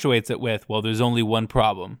punctuates it with, well, there's only one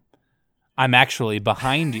problem. I'm actually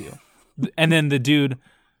behind you. And then the dude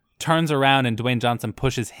turns around and Dwayne Johnson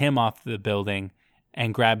pushes him off the building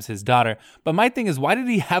and grabs his daughter. But my thing is, why did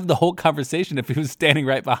he have the whole conversation if he was standing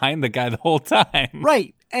right behind the guy the whole time?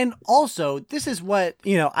 Right. And also, this is what,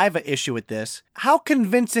 I have an issue with this. How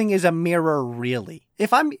convincing is a mirror really?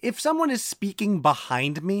 If someone is speaking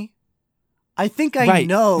behind me, I think I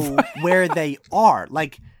know where they are.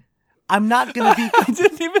 Like, I'm not going to be... I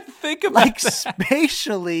didn't even think about that.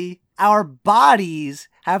 Spatially, our bodies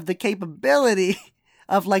have the capability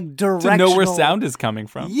of directional... To know where sound is coming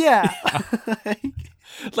from. Yeah.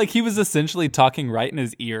 Like he was essentially talking right in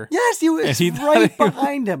his ear. Yes, he was right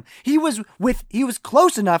behind him. He was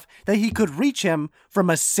close enough that he could reach him from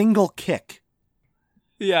a single kick.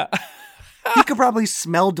 Yeah. He could probably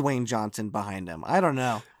smell Dwayne Johnson behind him. I don't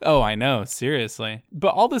know. Oh, I know. Seriously. But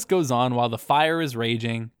all this goes on while the fire is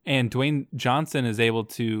raging and Dwayne Johnson is able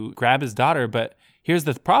to grab his daughter. But here's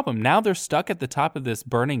the problem. Now they're stuck at the top of this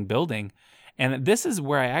burning building. And this is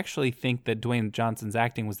where I actually think that Dwayne Johnson's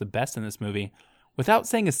acting was the best in this movie. Without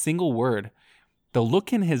saying a single word, the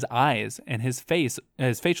look in his eyes and his face,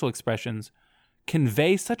 his facial expressions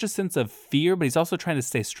convey such a sense of fear, but he's also trying to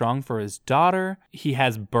stay strong for his daughter. He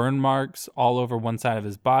has burn marks all over one side of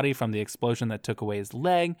his body from the explosion that took away his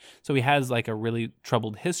leg. So he has like a really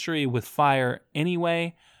troubled history with fire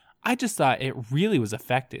anyway. I just thought it really was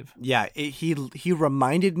effective. Yeah, he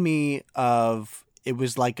reminded me of... It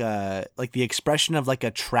was like the expression of like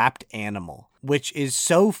a trapped animal, which is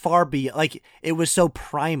so far beyond, like it was so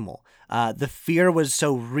primal. The fear was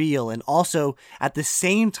so real. And also at the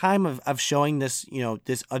same time of showing this,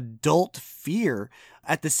 this adult fear,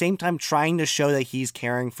 at the same time trying to show that he's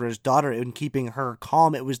caring for his daughter and keeping her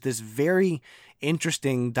calm. It was this very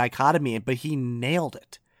interesting dichotomy, but he nailed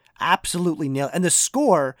it. Absolutely nailed it. And the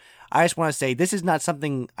score, I just want to say, this is not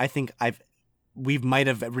something I think we might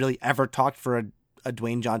have really ever talked for a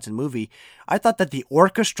Dwayne Johnson movie. I thought that the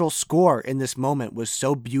orchestral score in this moment was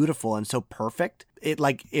so beautiful and so perfect. It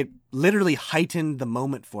literally heightened the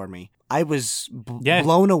moment for me. I was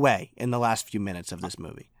blown away in the last few minutes of this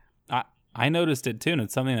movie. I noticed it too, and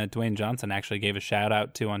it's something that Dwayne Johnson actually gave a shout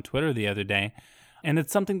out to on Twitter the other day. And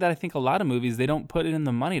it's something that I think a lot of movies, they don't put it in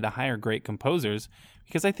the money to hire great composers,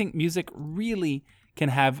 because I think music really can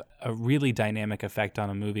have a really dynamic effect on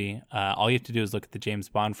a movie. All you have to do is look at the James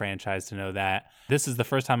Bond franchise to know that. This is the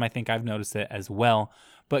first time I think I've noticed it as well.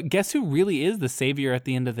 But guess who really is the savior at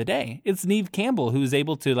the end of the day? It's Neve Campbell, who's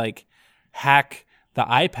able to hack the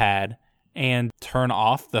iPad and turn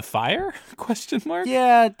off the fire? ?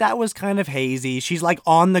 Yeah, that was kind of hazy. She's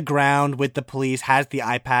on the ground with the police, has the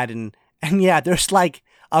iPad, and yeah, there's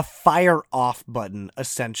a fire off button,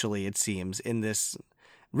 essentially, it seems, in this.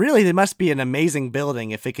 Really, there must be an amazing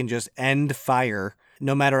building if it can just end fire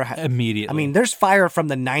no matter how. Immediately. I mean, there's fire from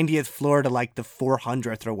the 90th floor to the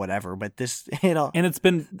 400th or whatever, but this, And it's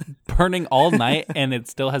been burning all night and it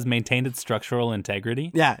still has maintained its structural integrity.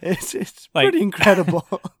 Yeah, it's pretty incredible.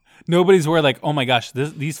 Nobody's worried oh my gosh,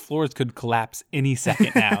 these floors could collapse any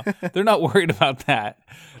second now. They're not worried about that.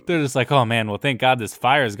 They're just oh man, well thank God this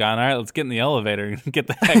fire's gone. All right, let's get in the elevator and get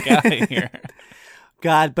the heck out of here.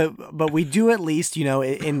 God, but we do at least,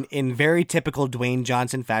 in very typical Dwayne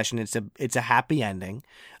Johnson fashion, it's a happy ending,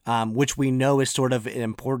 which we know is sort of an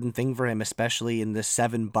important thing for him, especially in the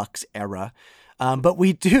 $7 era. But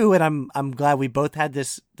we do, and I'm glad we both had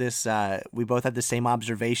we both had the same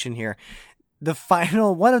observation here.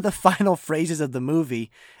 One of the final phrases of the movie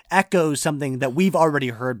echoes something that we've already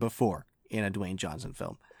heard before in a Dwayne Johnson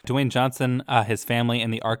film. Dwayne Johnson, his family,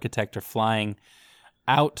 and the architect are flying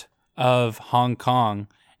out of Hong Kong,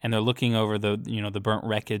 and they're looking over the burnt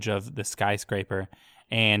wreckage of the skyscraper.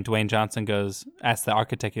 And Dwayne Johnson asks the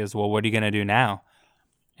architect, well, what are you going to do now?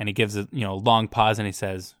 And he gives a long pause and he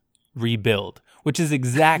says, rebuild, which is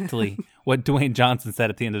exactly what Dwayne Johnson said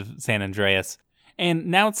at the end of San Andreas. And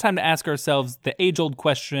now it's time to ask ourselves the age-old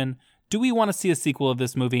question, do we want to see a sequel of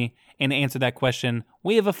this movie? And to answer that question,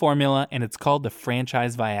 we have a formula, and it's called the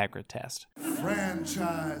Franchise Viagra Test.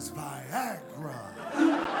 Franchise Viagra.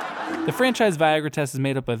 The Franchise Viagra Test is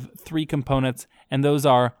made up of 3 components, and those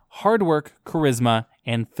are hard work, charisma,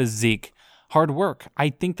 and physique. Hard work. I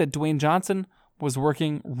think that Dwayne Johnson was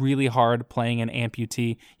working really hard playing an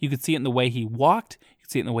amputee. You could see it in the way he walked. You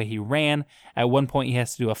could see it in the way he ran. At one point, he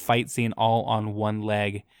has to do a fight scene all on one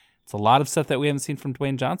leg. It's a lot of stuff that we haven't seen from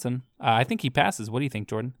Dwayne Johnson. I think he passes. What do you think,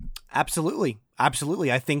 Jordan? Absolutely.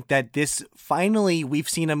 Absolutely. I think that finally, we've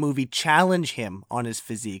seen a movie challenge him on his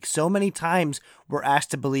physique. So many times we're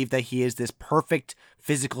asked to believe that he is this perfect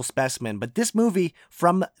physical specimen, but this movie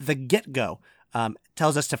from the get-go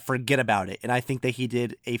tells us to forget about it. And I think that he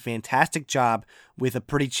did a fantastic job with a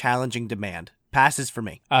pretty challenging demand. Passes for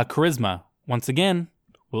me. Charisma. Once again,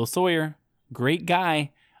 Will Sawyer, great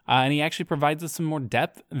guy. And he actually provides us some more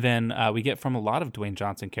depth than we get from a lot of Dwayne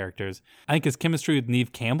Johnson characters. I think his chemistry with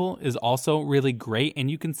Neve Campbell is also really great,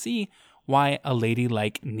 and you can see why a lady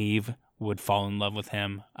like Neve would fall in love with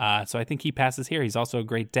him. So I think he passes here. He's also a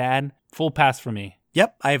great dad. Full pass for me.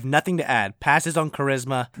 Yep, I have nothing to add. Passes on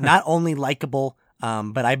charisma. Not only likable,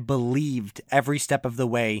 but I believed every step of the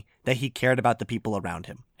way that he cared about the people around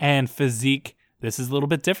him. And physique, this is a little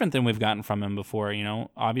bit different than we've gotten from him before.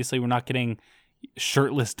 Obviously we're not getting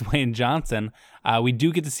shirtless Dwayne Johnson. We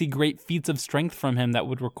do get to see great feats of strength from him that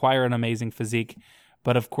would require an amazing physique.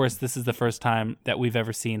 But of course, this is the first time that we've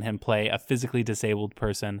ever seen him play a physically disabled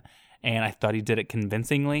person. And I thought he did it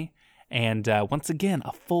convincingly. And once again,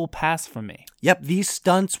 a full pass from me. Yep, these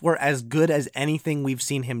stunts were as good as anything we've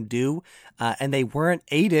seen him do. And they weren't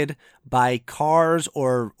aided by cars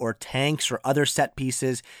or tanks or other set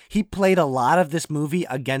pieces. He played a lot of this movie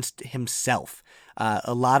against himself.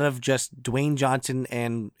 A lot of just Dwayne Johnson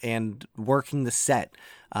and working the set.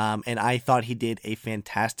 And I thought he did a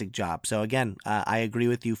fantastic job. So again, I agree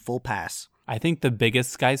with you, full pass. I think the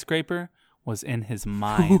biggest skyscraper was in his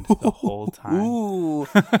mind the whole time. Ooh.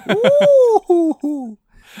 Ooh.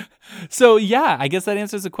 So yeah, I guess that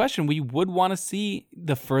answers the question. We would want to see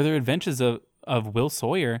the further adventures of Will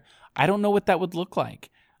Sawyer. I don't know what that would look like.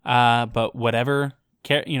 But whatever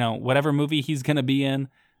movie he's going to be in,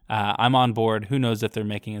 I'm on board. Who knows if they're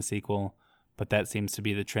making a sequel, but that seems to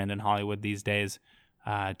be the trend in Hollywood these days.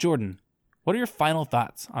 Jordan, what are your final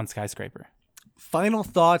thoughts on Skyscraper? Final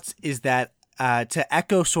thoughts is that to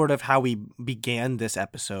echo sort of how we began this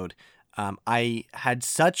episode, I had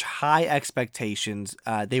such high expectations.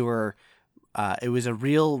 It was a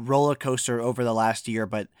real roller coaster over the last year,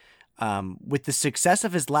 but with the success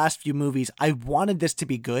of his last few movies, I wanted this to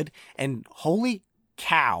be good, and holy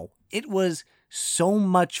cow, it was so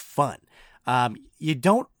much fun. You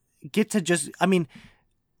don't get to just, I mean,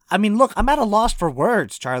 look, I'm at a loss for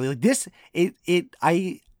words, Charlie. Like this,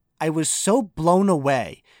 I was so blown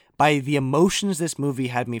away by the emotions this movie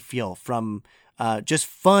had me feel, from just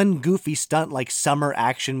fun, goofy stunt like summer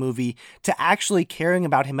action movie to actually caring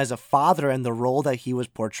about him as a father and the role that he was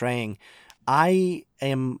portraying. I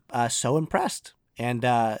am so impressed, and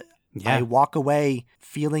I walk away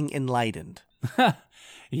feeling enlightened.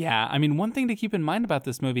 Yeah, I mean, one thing to keep in mind about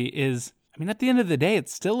this movie is, at the end of the day,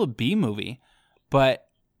 it's still a B movie, but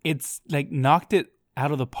it's like knocked it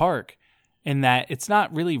out of the park in that it's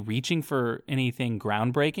not really reaching for anything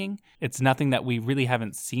groundbreaking. It's nothing that we really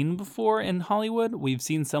haven't seen before in Hollywood. We've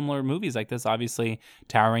seen similar movies like this. Obviously,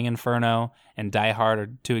 Towering Inferno and Die Hard are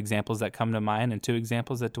two examples that come to mind, and two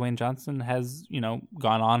examples that Dwayne Johnson has,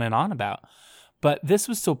 gone on and on about. But this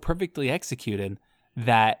was so perfectly executed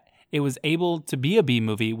that it was able to be a B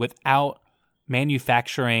movie without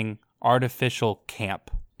manufacturing artificial camp.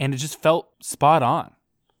 And it just felt spot on.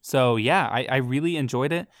 So yeah, I really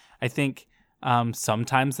enjoyed it. I think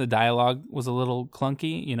sometimes the dialogue was a little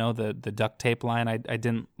clunky. The duct tape line I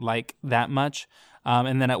didn't like that much.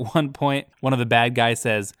 And then at one point, one of the bad guys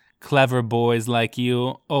says, "Clever boys like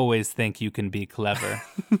you always think you can be clever."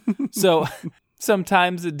 So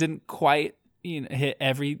sometimes it didn't quite hit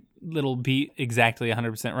every little beat exactly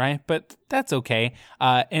 100% right, but that's okay.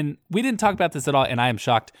 And we didn't talk about this at all, and I am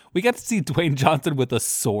shocked. We got to see Dwayne Johnson with a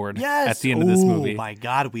sword at the end of this movie. Oh my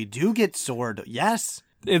God, we do get sword. Yes.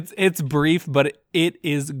 It's brief, but it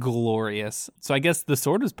is glorious. So I guess the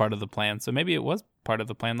sword was part of the plan. So maybe it was part of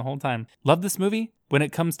the plan the whole time. Love this movie. When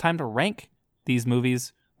it comes time to rank these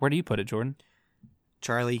movies, where do you put it, Jordan?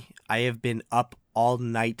 Charlie, I have been up all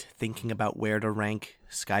night thinking about where to rank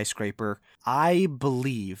Skyscraper. I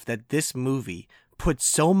believe that this movie puts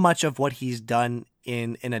so much of what he's done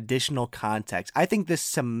in an additional context. I think this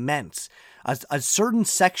cements a certain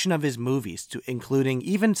section of his movies, including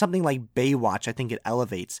even something like Baywatch. I think it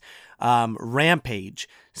elevates. Rampage,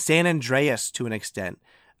 San Andreas to an extent,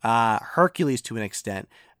 Hercules to an extent.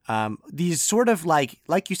 These sort of like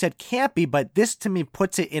you said, campy, but this to me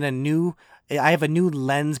puts it in I have a new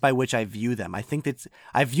lens by which I view them.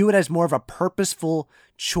 I view it as more of a purposeful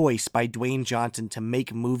choice by Dwayne Johnson to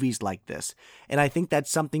make movies like this. And I think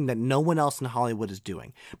that's something that no one else in Hollywood is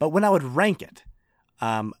doing. But when I would rank it,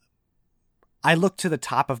 I look to the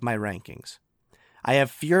top of my rankings. I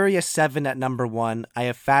have Furious 7 at number 1. I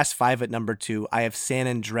have Fast 5 at number 2. I have San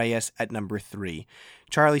Andreas at number 3.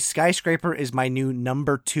 Charlie, Skyscraper is my new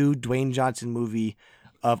number 2 Dwayne Johnson movie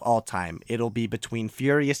of all time. It'll be between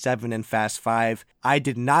Furious 7 and Fast 5. I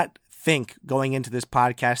did not think going into this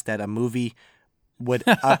podcast that a movie would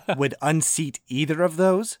unseat either of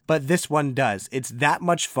those, but this one does. It's that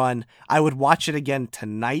much fun. I would watch it again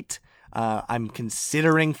tonight. I'm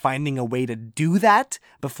considering finding a way to do that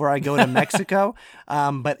before I go to Mexico.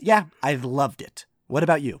 But yeah, I loved it. What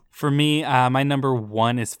about you? For me, my number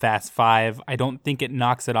 1 is Fast 5. I don't think it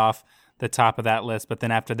knocks it off the top of that list, but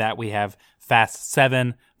then after that we have Fast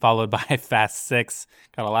 7, followed by Fast 6.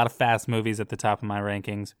 Got a lot of fast movies at the top of my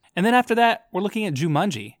rankings. And then after that, we're looking at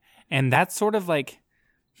Jumanji. And that's sort of like,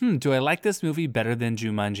 do I like this movie better than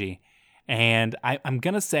Jumanji? And I'm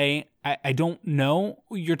going to say, I don't know.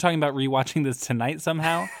 You're talking about rewatching this tonight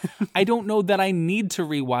somehow. I don't know that I need to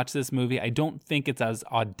rewatch this movie. I don't think it's as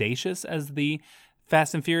audacious as the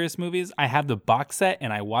Fast and Furious movies. I have the box set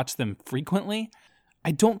and I watch them frequently.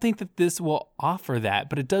 I don't think that this will offer that,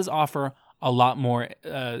 but it does offer a lot more,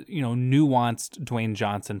 nuanced Dwayne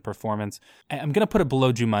Johnson performance. I'm going to put it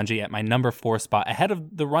below Jumanji at my number 4 spot, ahead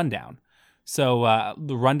of The Rundown. So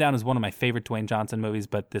The Rundown is one of my favorite Dwayne Johnson movies,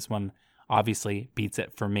 but this one obviously beats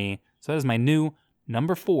it for me. So that is my new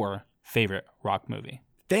number 4 favorite rock movie.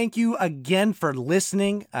 Thank you again for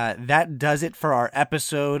listening. That does it for our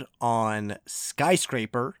episode on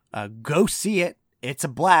Skyscraper. Go see it. It's a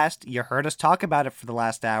blast. You heard us talk about it for the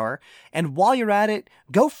last hour. And while you're at it,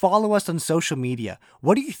 go follow us on social media.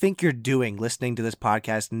 What do you think you're doing listening to this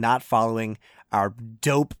podcast, not following our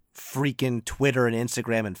dope freaking Twitter and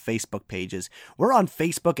Instagram and Facebook pages? We're on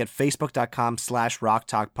Facebook at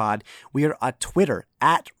facebook.com/RockTalkPod. We are on Twitter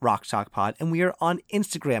at RockTalkPod, and we are on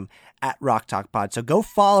Instagram at RockTalkPod. So go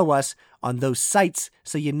follow us on those sites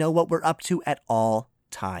so you know what we're up to at all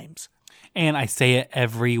times. And I say it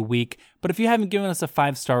every week, but if you haven't given us a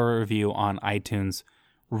 5-star review on iTunes,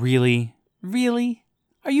 really?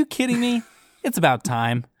 Are you kidding me? It's about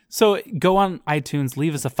time. So go on iTunes,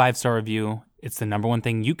 leave us a 5-star review. It's the number one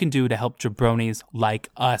thing you can do to help jabronis like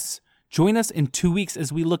us. Join us in 2 weeks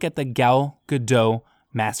as we look at the Gal Gadot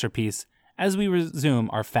masterpiece. As we resume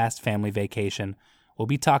our fast family vacation, we'll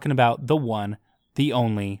be talking about the one, the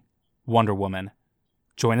only Wonder Woman.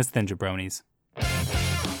 Join us then, jabronis.